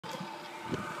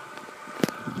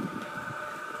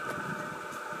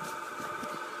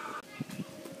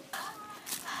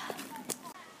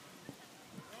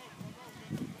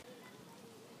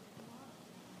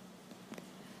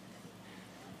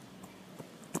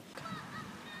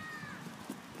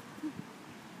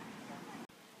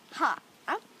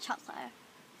Chelsea.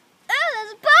 Oh,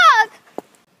 there's a bug!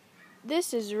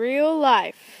 This is real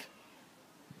life.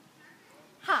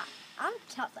 Hi, I'm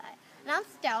Chelsea, and I'm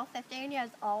still 15 years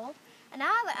old, and I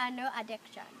have a new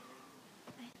addiction.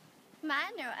 My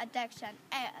new addiction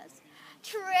is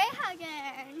tree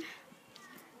hugging.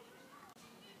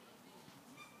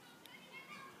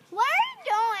 What are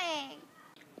you doing?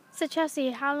 So Chelsea,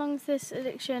 how long's this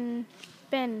addiction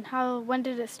been? When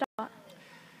did it start?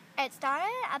 It started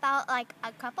about like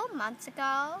a couple months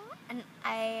ago, and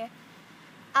I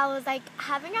was like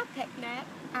having a picnic,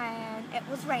 and it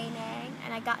was raining,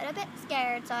 and I got a bit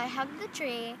scared, so I hugged the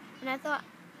tree, and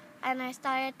I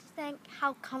started to think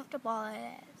how comfortable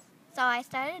it is. So I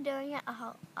started doing it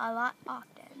a lot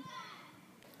often.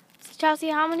 So Chelsea,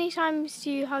 how many times do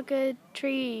you hug a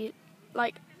tree,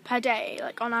 like per day,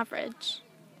 like on average?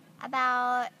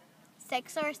 About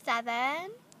 6 or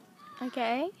 7.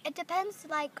 Okay. It depends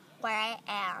like where I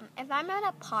am. If I'm at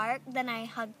a park, then I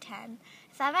hug 10.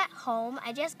 If I'm at home,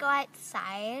 I just go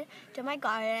outside to my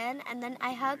garden, and then I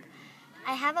have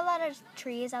a lot of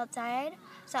trees outside,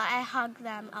 so I hug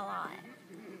them a lot.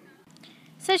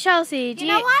 So Chelsea, You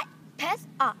know what? Piss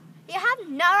off. You have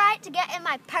no right to get in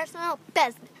my personal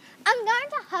business. I'm going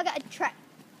to hug a tree.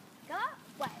 Go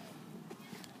away.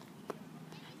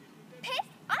 Piss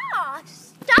off.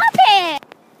 Stop it.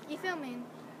 You filming?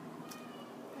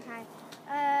 Okay.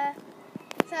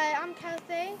 So I'm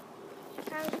Kacey.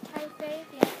 Kacey.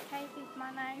 Yeah, Kacey's my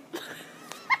name.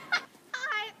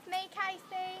 Hi, it's me,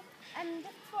 Kacey. And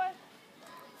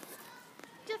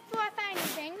just before I say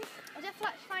anything, I'd just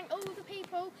like to thank all the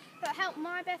people that helped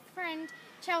my best friend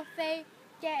Chelsea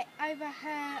get over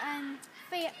her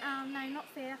fear. No, not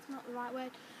fear. That's not the right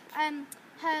word.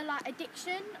 Her like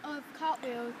addiction of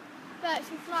cartwheels. But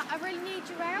she's like, I really need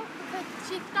you out because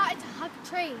she started to hug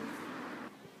trees.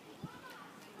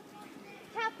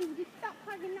 Chelsea, would you stop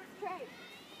hugging that tree?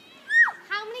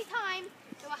 How many times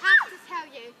do I have to tell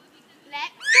you?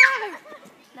 Let's go!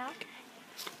 No?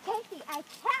 Kacey, I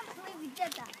can't believe you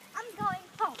did that. I'm going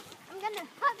home. I'm going to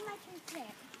hug my tree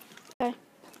today. Okay.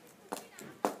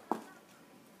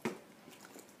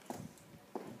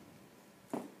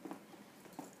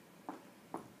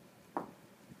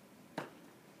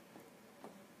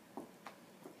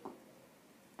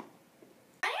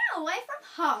 Away from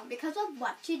home because of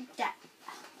what you did.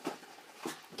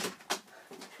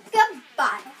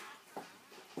 Goodbye.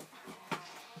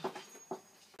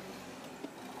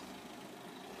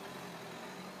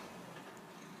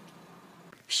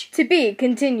 To be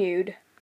continued.